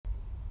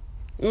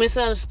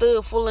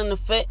Misunderstood, full in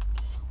effect.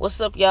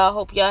 What's up, y'all?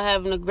 Hope y'all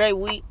having a great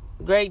week,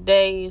 great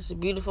day. It's a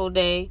beautiful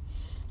day.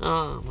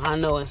 I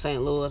know in St.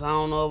 Louis. I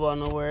don't know about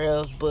nowhere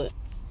else, but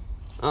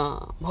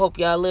hope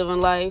y'all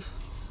living life.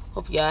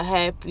 Hope y'all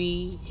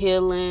happy,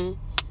 healing,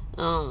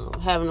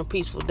 having a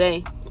peaceful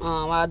day.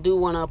 I do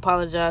want to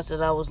apologize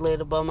that I was late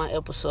about my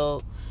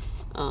episode.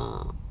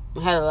 I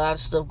had a lot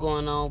of stuff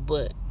going on,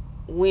 but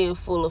we in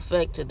full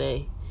effect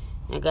today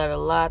and got a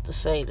lot to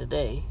say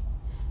today.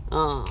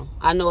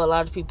 I know a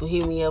lot of people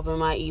hit me up in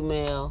my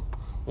email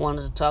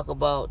wanted to talk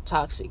about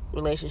toxic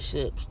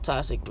relationships,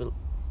 toxic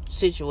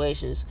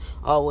situations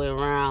all the way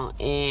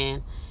around,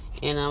 and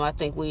I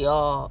think we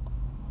all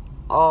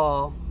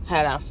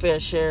had our fair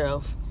share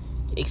of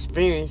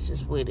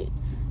experiences with it.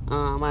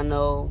 I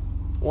know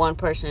one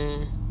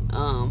person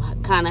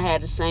kind of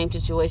had the same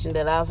situation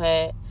that I've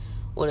had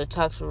with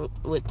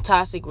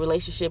toxic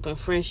relationship and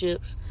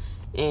friendships,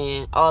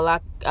 and all I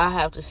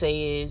have to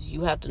say is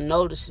you have to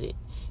notice it.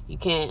 You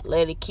can't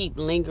let it keep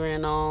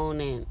lingering on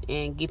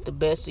and get the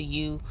best of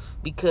you,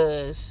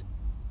 because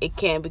it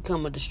can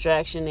become a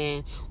distraction,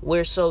 and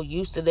we're so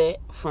used to that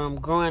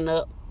from growing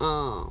up.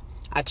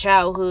 Our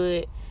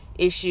childhood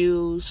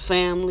issues,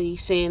 family,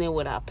 seeing it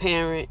with our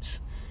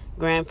parents,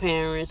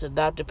 grandparents,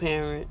 adopted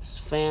parents,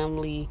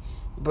 family,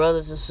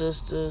 brothers and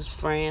sisters,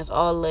 friends,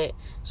 all that.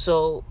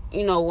 So,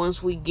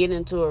 once we get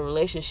into a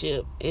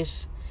relationship,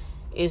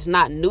 it's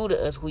not new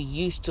to us. We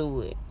used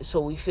to it.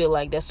 So we feel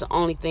like that's the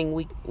only thing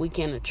we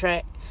can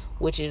attract,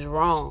 which is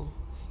wrong.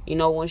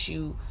 Once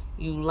you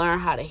learn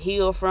how to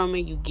heal from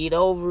it, you get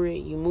over it,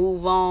 you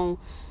move on,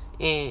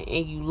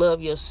 and you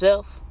love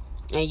yourself,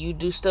 and you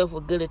do stuff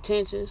with good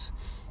intentions,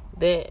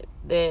 that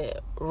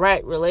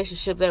right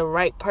relationship, that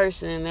right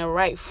person, and that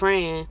right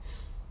friend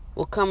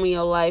will come in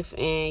your life,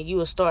 and you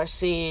will start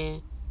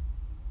seeing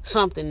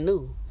something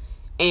new.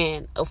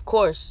 And of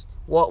course,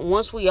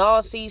 once we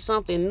all see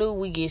something new,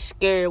 we get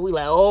scared. We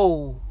like,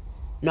 oh,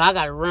 no, I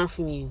gotta run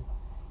from you.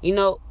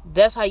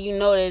 That's how you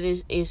know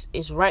that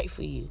it's right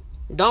for you.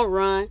 Don't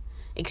run.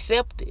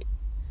 Accept it.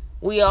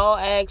 We all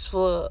ask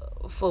for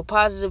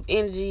positive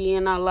energy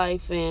in our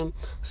life and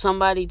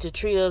somebody to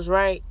treat us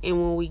right. And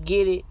when we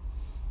get it,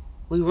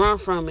 we run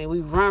from it.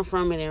 We run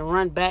from it and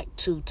run back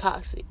to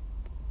toxic.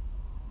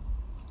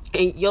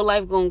 And your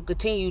life going to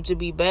continue to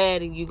be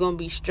bad, and you're going to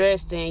be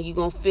stressed, and you're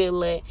going to feel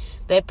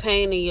that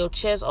pain in your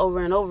chest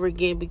over and over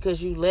again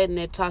because you letting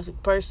that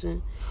toxic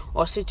person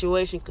or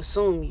situation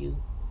consume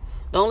you.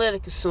 Don't let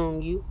it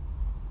consume you.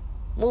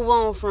 Move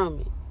on from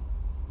it.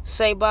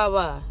 Say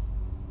bye-bye.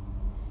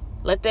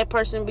 Let that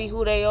person be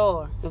who they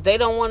are. If they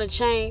don't want to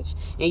change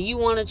and you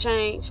want to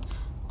change,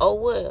 oh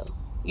well,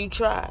 you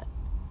tried.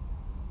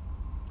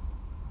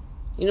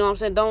 You know what I'm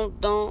saying?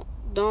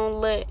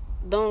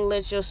 Don't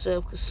let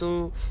yourself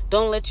consume.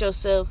 Don't let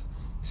yourself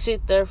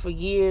sit there for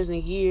years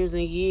and years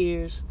and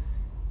years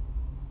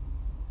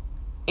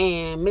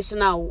and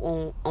missing out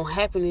on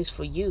happiness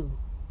for you.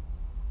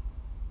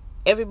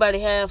 Everybody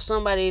have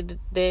somebody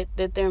that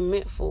they're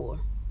meant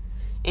for.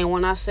 And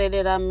when I say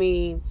that, I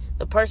mean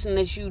the person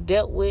that you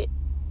dealt with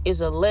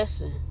is a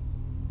lesson.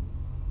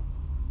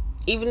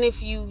 Even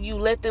if you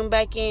let them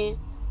back in,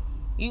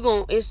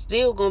 it's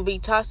still gonna be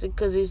toxic,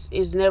 because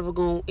it's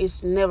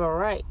never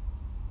right.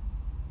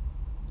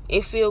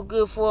 It feel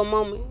good for a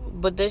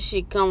moment, but that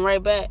shit come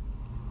right back.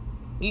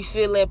 You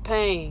feel that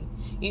pain.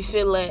 You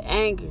feel that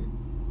anger.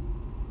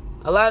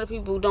 A lot of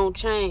people don't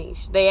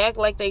change. They act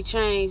like they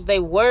change.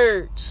 Their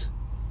words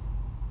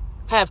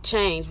have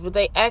changed, but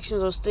their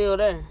actions are still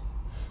there.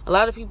 A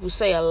lot of people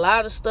say a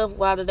lot of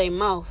stuff out of their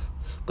mouth,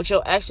 but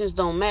your actions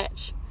don't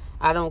match.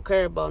 I don't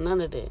care about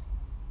none of that.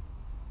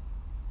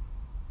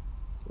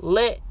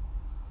 Let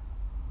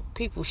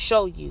people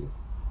show you.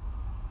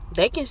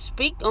 They can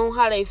speak on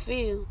how they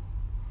feel.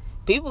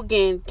 People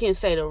can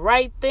say the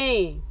right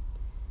thing.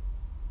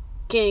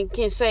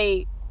 Can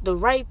say the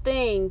right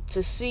thing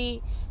to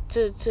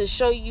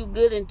show you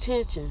good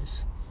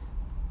intentions.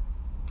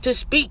 To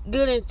speak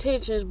good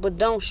intentions, but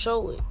don't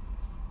show it.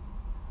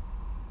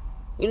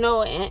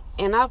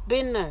 And I've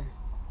been there.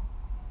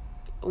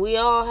 We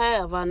all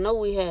have. I know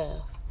we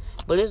have.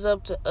 But it's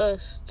up to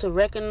us to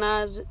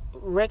recognize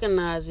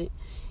it,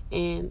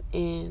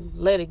 and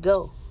let it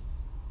go.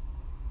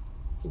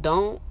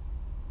 Don't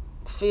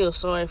feel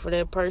sorry for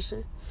that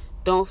person.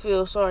 Don't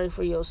feel sorry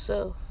for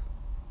yourself.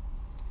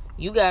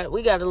 We got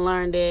to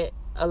learn that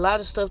a lot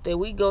of stuff that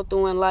we go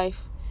through in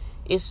life,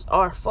 it's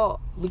our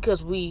fault,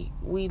 because we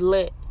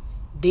let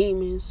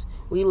demons,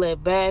 we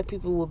let bad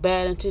people with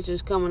bad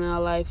intentions come in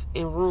our life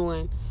and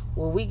ruin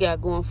what we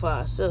got going for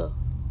ourselves.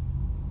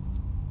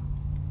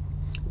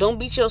 Don't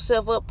beat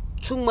yourself up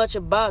too much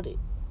about it,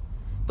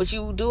 but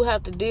you do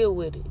have to deal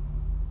with it.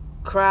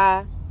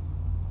 Cry,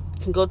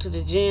 go to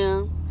the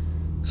gym,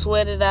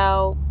 sweat it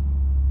out,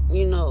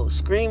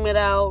 scream it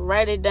out,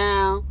 write it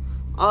down,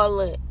 all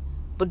that.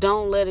 But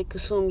don't let it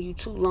consume you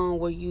too long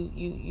where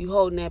you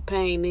holding that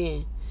pain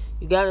in.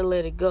 You gotta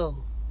let it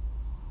go.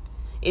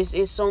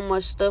 It's so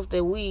much stuff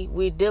that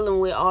we're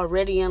dealing with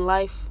already in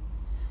life,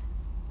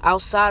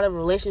 outside of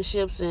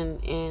relationships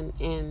and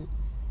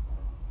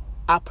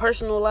our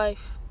personal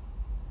life,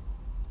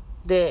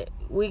 that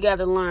we got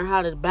to learn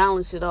how to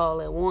balance it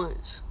all at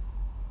once.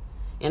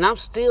 And I'm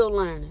still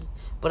learning,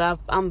 but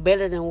I'm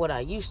better than what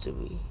I used to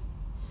be.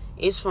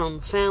 It's from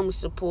family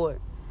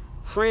support,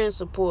 friend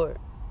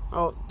support,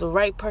 or the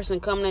right person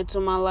coming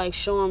into my life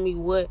showing me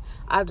what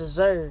I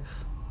deserve.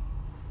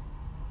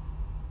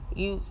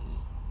 You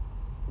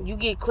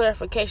get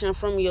clarification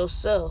from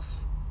yourself.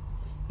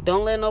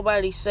 Don't let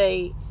nobody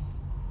say,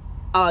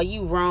 "Oh,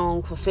 you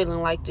wrong for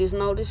feeling like this."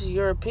 No, this is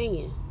your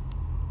opinion.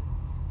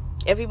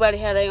 Everybody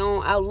had their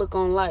own outlook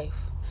on life.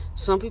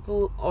 Some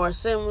people are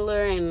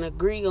similar and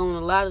agree on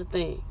a lot of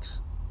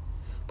things.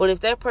 But if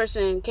that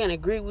person can't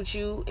agree with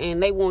you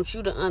and they want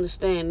you to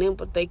understand them,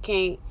 but they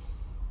can't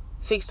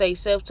fix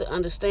themselves to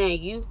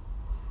understand you,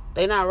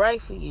 they're not right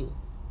for you.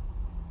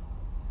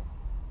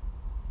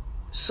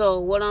 So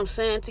what I'm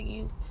saying to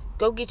you,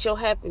 go get your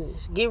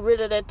happiness. Get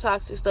rid of that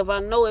toxic stuff. I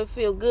know it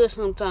feels good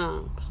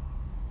sometimes,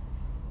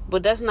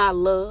 but that's not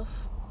love.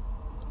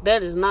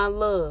 That is not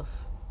love.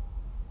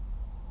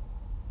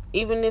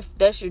 Even if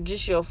that's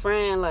just your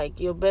friend, like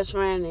your best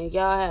friend, and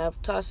y'all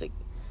have toxic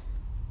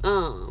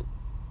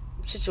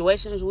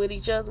situations with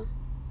each other,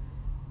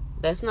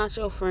 that's not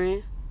your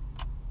friend.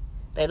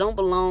 They don't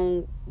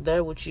belong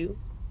there with you.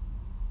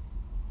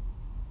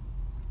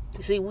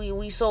 See,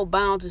 we so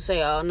bound to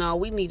say, "Oh no,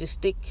 we need to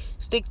stick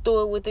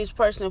through it with this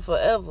person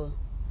forever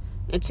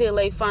until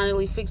they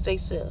finally fix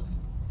themselves."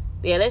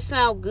 Yeah, that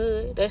sound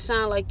good. That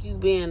sound like you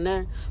being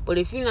there. But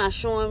if you're not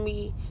showing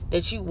me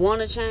that you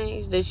want to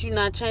change, that you're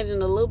not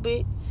changing a little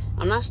bit,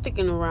 I'm not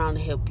sticking around to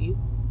help you.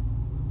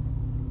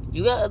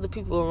 You got other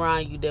people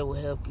around you that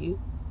will help you.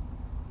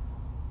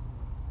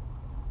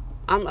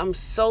 I'm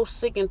so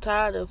sick and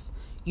tired of,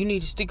 you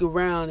need to stick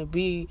around and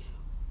be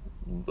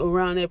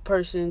around that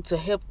person to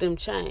help them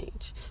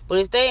change. But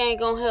if they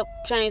ain't gonna help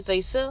change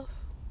themselves,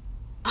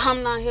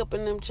 I'm not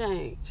helping them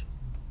change.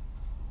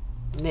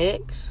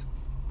 Next.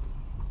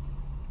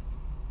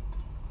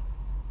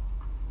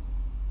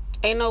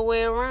 Ain't no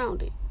way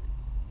around it.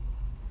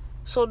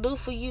 So do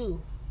for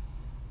you.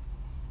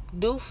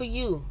 Do for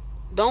you.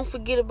 Don't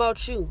forget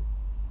about you.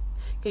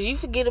 Because you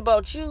forget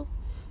about you,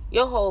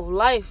 your whole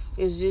life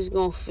is just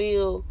going to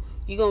feel,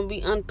 you're going to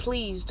be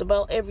unpleased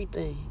about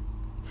everything.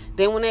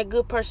 Then when that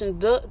good person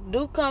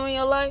do come in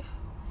your life,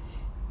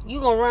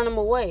 you going to run them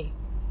away.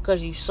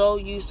 Because you so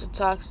used to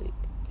toxic.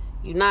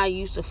 You're not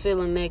used to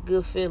feeling that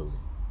good feeling.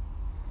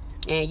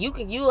 And you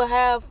will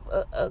have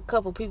a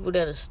couple people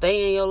that'll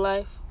stay in your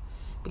life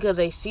because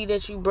they see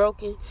that you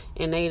broken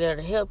and they there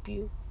to help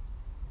you.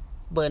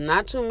 But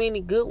not too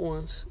many good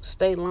ones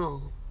stay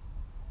long.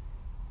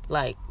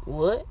 Like,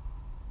 what?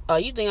 Oh,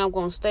 you think I'm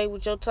gonna stay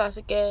with your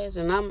toxic ass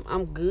and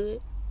I'm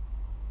good?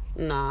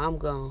 Nah, I'm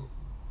gone.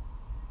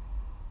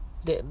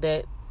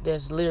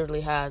 That's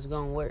literally how it's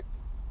gonna work.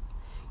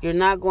 You're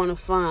not gonna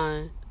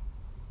find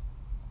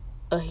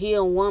a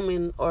healed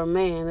woman or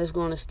man that's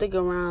gonna stick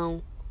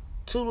around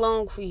too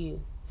long for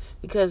you,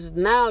 because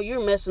now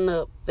you're messing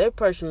up their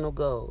personal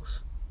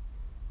goals.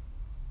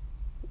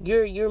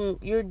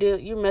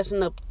 You're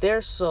messing up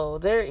their soul,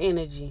 their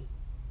energy,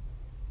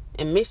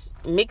 and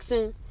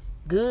mixing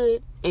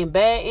good and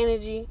bad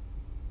energy.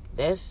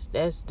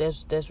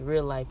 That's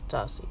real life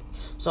toxic.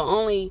 So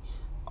only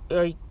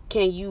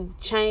can you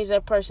change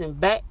that person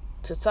back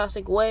to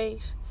toxic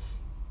ways,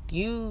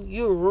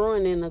 you're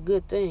ruining a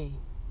good thing.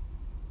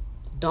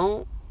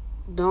 Don't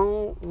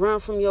run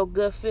from your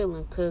gut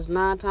feeling, because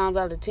 9 times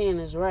out of 10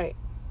 is right.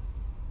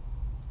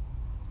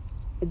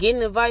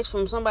 Getting advice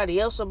from somebody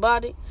else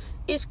about it,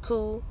 it's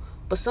cool,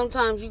 but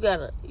sometimes you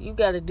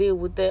gotta deal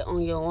with that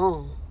on your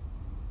own,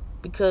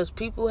 because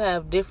people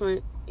have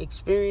different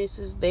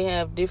experiences, they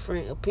have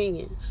different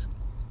opinions,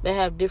 they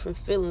have different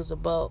feelings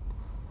about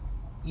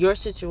your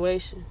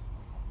situation.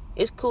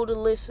 It's cool to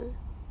listen,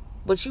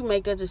 but you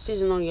make that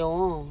decision on your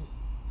own,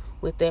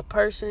 with that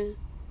person,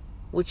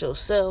 with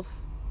yourself,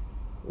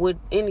 with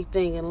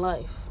anything in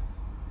life.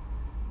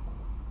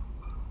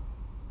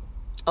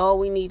 All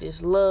we need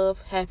is love,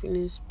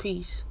 happiness,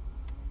 peace,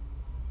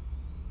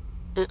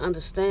 and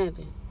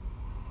understanding.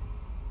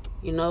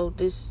 You know,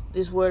 this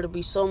world will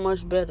be so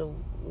much better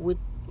with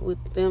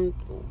them,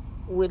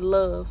 with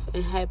love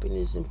and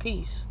happiness and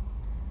peace.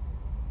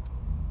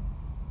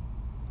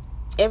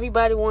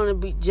 Everybody want to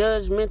be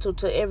judgmental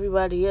to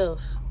everybody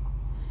else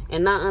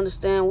and not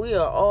understand we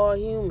are all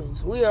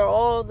humans. We are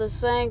all the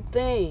same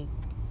thing,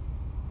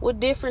 with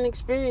different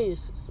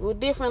experiences, with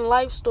different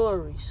life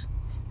stories,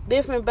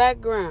 different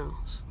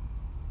backgrounds.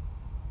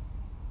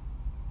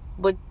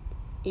 But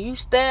you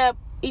stab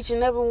each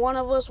and every one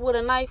of us with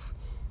a knife,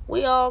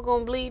 we all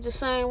gonna bleed the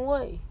same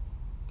way.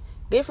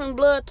 Different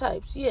blood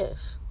types,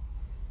 yes,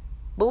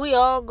 but we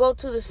all go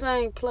to the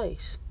same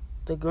place,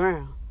 the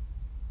ground.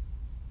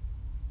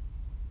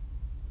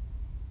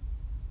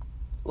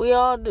 We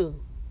all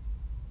do.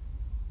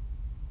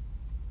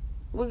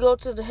 We go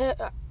to the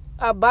head.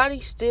 Our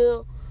body's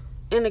still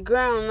in the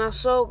ground and our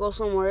soul goes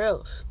somewhere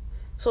else.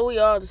 So we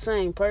are the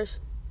same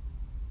person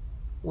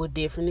with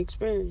different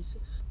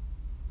experiences,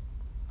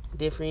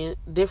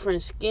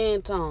 different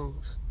skin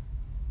tones,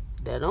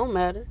 That don't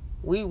matter.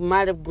 We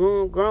might have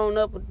grown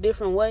up a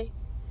different way.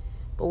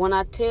 But when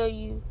I tell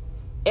you,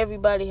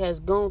 everybody has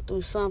gone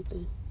through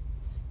something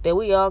that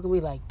we all can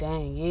be like,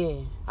 dang,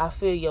 yeah, I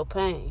feel your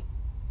pain.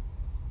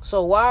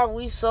 So why are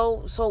we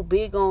so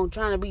big on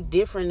trying to be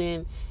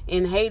different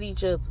and hate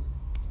each other?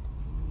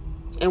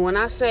 And when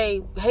I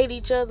say hate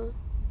each other,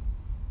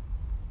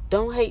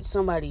 don't hate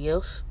somebody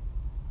else.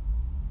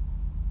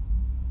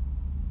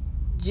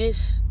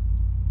 Just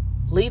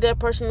leave that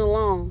person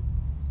alone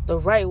the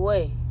right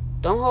way.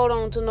 Don't hold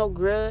on to no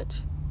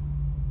grudge.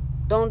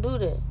 Don't do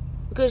that.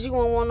 Because you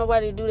won't want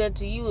nobody to do that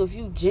to you if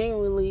you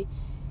genuinely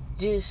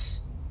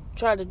just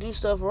try to do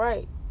stuff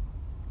right.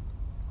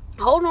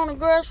 Hold on to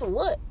grudge for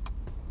what?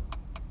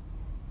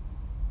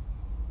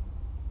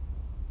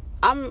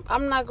 I'm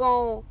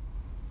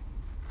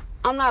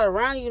not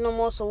around you no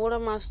more, so what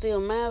am I still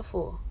mad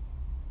for?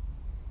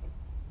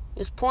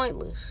 It's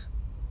pointless.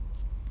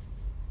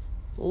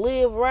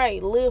 Live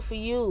right. Live for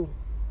you.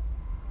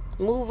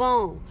 Move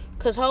on.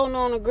 Because holding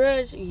on to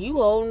grudge, you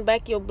holding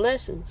back your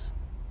blessings.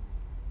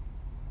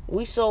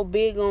 We so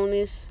big on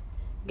this.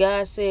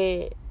 God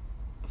said,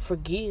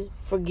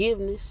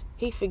 forgiveness.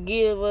 He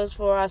forgive us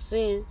for our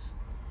sins.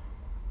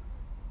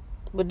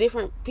 But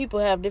different people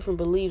have different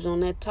beliefs on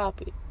that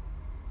topic.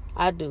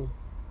 I do.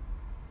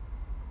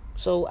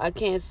 So I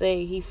can't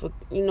say he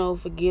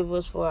forgive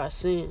us for our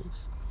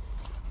sins.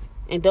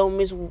 And don't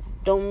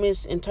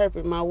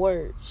misinterpret my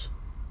words.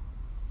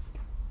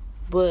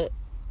 But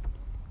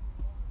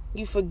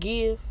you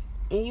forgive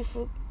and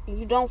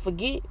you don't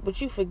forget, but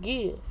you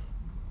forgive.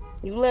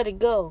 You let it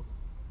go.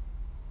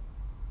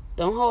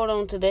 Don't hold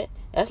on to that.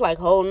 That's like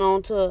holding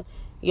on to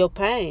your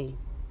pain.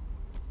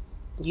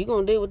 You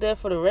gonna deal with that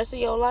for the rest of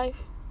your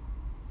life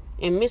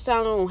and miss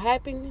out on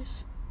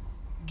happiness,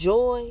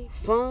 joy,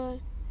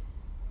 fun.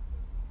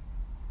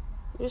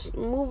 Just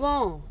move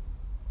on.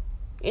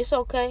 It's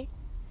okay.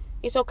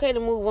 It's okay to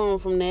move on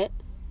from that.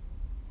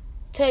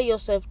 Tell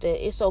yourself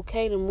that it's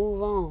okay to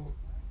move on.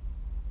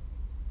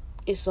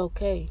 It's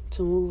okay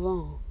to move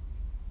on.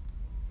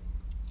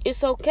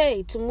 It's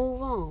okay to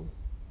move on.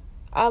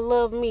 I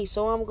love me,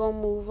 so I'm going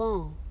to move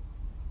on.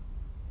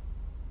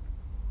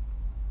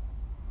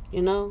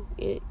 You know,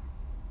 it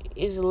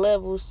is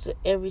levels to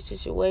every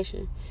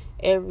situation,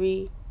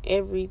 everything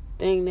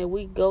that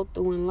we go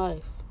through in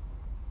life.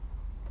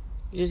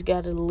 You just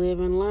got to live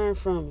and learn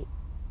from it.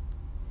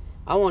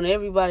 I want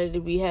everybody to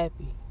be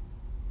happy.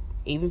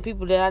 Even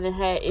people that I done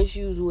had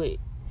issues with.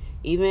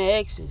 Even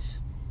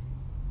exes.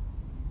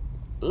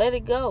 Let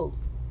it go.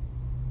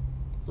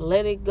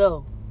 Let it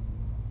go.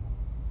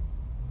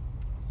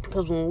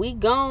 Because when we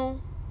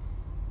gone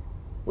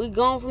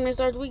from this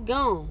earth, we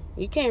gone.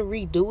 You can't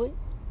redo it.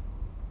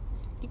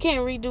 You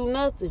can't redo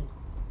nothing.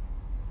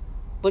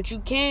 But you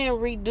can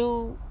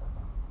do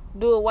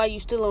it while you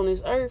still on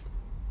this earth.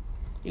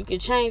 You can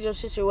change your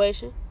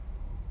situation.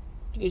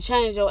 You can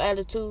change your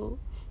attitude.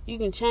 You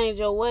can change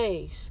your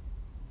ways.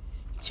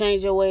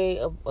 Change your way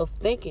of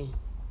thinking.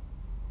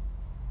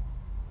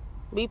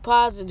 Be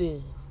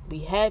positive. Be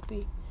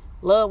happy.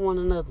 Love one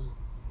another.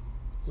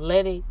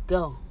 Let it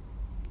go.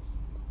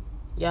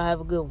 Y'all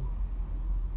have a good one.